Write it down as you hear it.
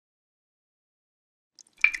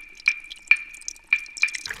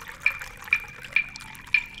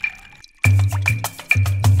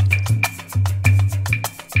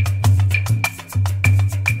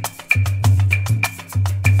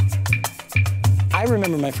I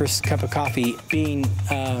remember my first cup of coffee being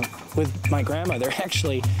with my grandmother.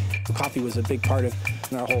 Actually, coffee was a big part of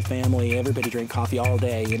our whole family. Everybody drank coffee all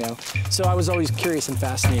day, you know. So I was always curious and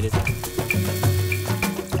fascinated.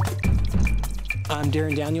 I'm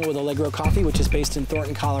Darrin Daniel with Allegro Coffee, which is based in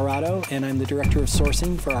Thornton, Colorado, and I'm the director of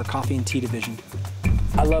sourcing for our coffee and tea division.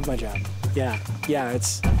 I love my job. Yeah,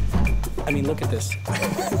 it's, I mean, look at this.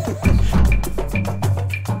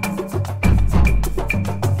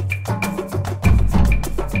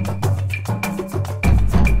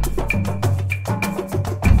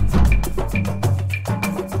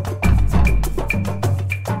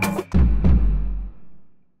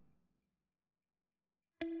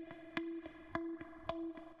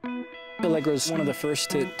 Allegro is one of the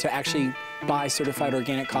first to actually buy certified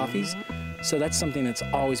organic coffees. So that's something that's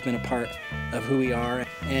always been a part of who we are.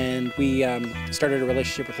 And we started a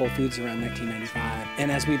relationship with Whole Foods around 1995.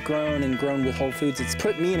 And as we've grown with Whole Foods, it's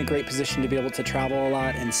put me in a great position to be able to travel a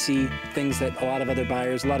lot and see things that a lot of other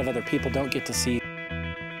buyers, a lot of other people don't get to see.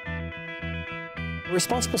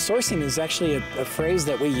 Responsible sourcing is actually a phrase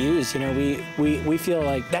that we use. You know, we feel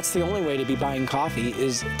like that's the only way to be buying coffee,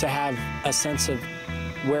 is to have a sense of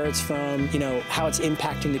where it's from, you know, how it's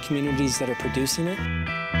impacting the communities that are producing it.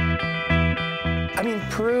 I mean,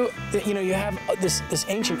 Peru, you know, you have this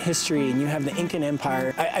ancient history, and you have the Incan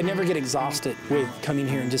Empire. I never get exhausted with coming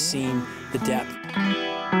here and just seeing the depth.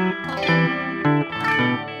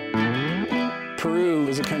 Peru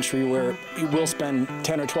is a country where you will spend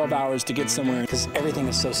 10 or 12 hours to get somewhere because everything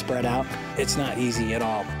is so spread out. It's not easy at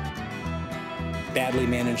all. Badly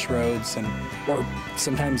managed roads, or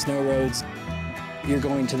sometimes no roads. You're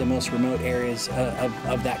going to the most remote areas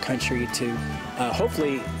of that country to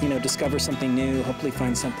hopefully, you know, discover something new, hopefully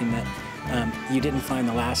find something that you didn't find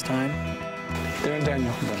the last time. Darrin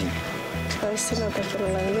Daniel.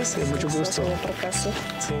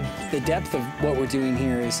 The depth of what we're doing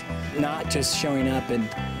here is not just showing up and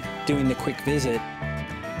doing the quick visit.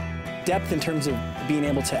 Depth in terms of being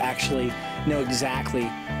able to actually know exactly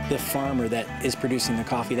the farmer that is producing the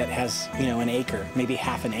coffee, that has, you know, an acre, maybe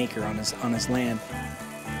half an acre on his land.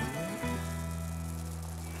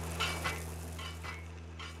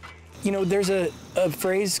 You know, there's a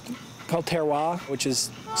phrase called terroir, which is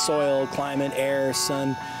soil, climate, air,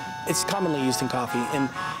 sun. It's commonly used in coffee, and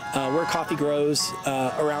where coffee grows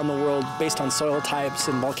around the world based on soil types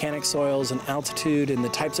and volcanic soils and altitude and the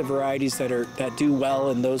types of varieties that do well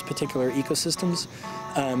in those particular ecosystems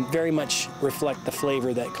very much reflect the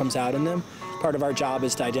flavor that comes out in them. Part of our job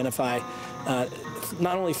is to identify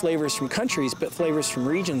not only flavors from countries, but flavors from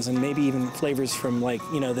regions, and maybe even flavors from, like,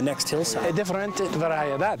 you know, the next hillside. A different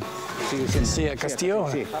variedad. You can see a Castillo.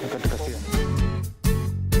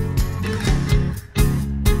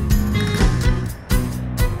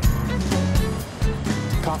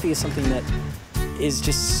 Coffee is something that is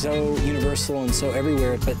just so universal and so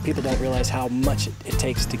everywhere, but people don't realize how much it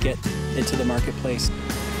takes to get into the marketplace.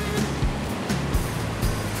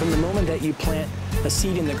 From the moment that you plant a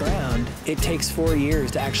seed in the ground, it takes 4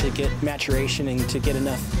 years to actually get maturation and to get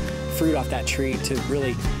enough fruit off that tree to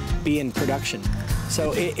really be in production.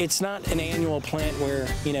 So it's not an annual plant where,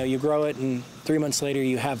 you know, you grow it and 3 months later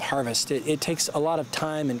you have harvest. It takes a lot of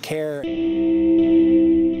time and care.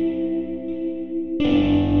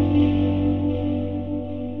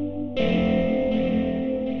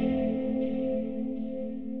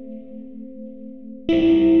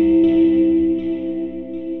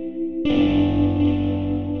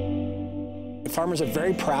 Farmers are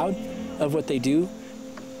very proud of what they do,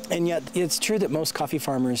 and yet it's true that most coffee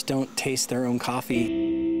farmers don't taste their own coffee.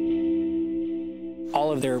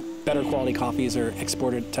 All of their better quality coffees are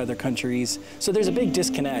exported to other countries, so there's a big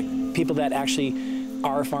disconnect. People that actually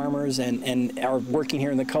are farmers and are working here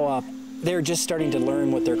in the co-op, they're just starting to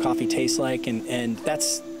learn what their coffee tastes like, and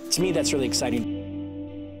that's, to me, that's really exciting.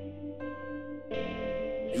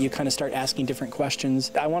 You kind of start asking different questions.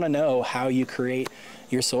 I want to know how you create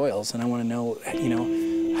your soils, and I want to know, you know,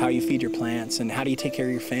 how you feed your plants, and how do you take care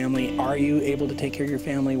of your family? Are you able to take care of your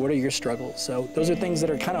family? What are your struggles? So those are things that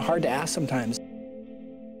are kind of hard to ask sometimes.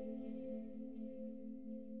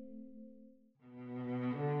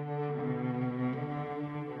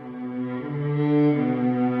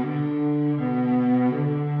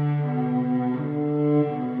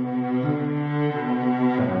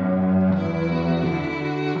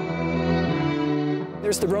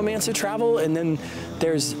 There's the romance of travel, and then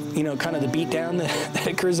there's, you know, kind of the beatdown that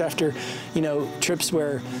occurs after, you know, trips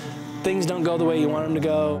where things don't go the way you want them to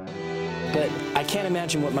go. But I can't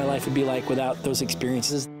imagine what my life would be like without those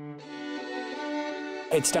experiences.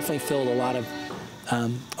 It's definitely filled a lot of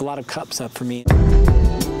cups up for me.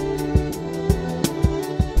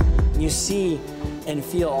 You see and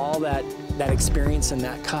feel all that experience in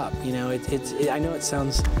that cup. You know, I know it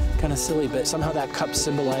sounds kind of silly, but somehow that cup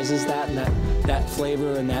symbolizes that, and that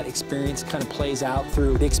flavor and that experience kind of plays out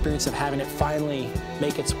through the experience of having it finally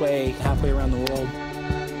make its way halfway around the world.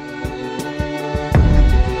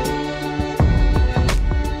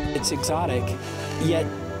 It's exotic, yet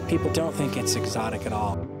people don't think it's exotic at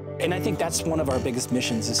all. And I think that's one of our biggest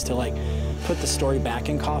missions, is to like put the story back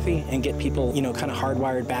in coffee and get people, you know, kind of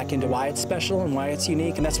hardwired back into why it's special and why it's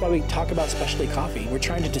unique. And that's why we talk about specialty coffee. We're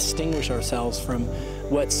trying to distinguish ourselves from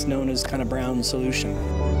what's known as kind of brown solution.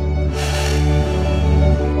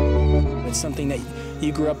 It's something that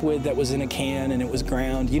you grew up with that was in a can and it was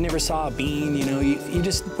ground. You never saw a bean, you know, you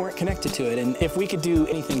just weren't connected to it. And if we could do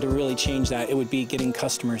anything to really change that, it would be getting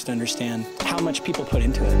customers to understand how much people put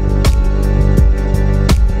into it.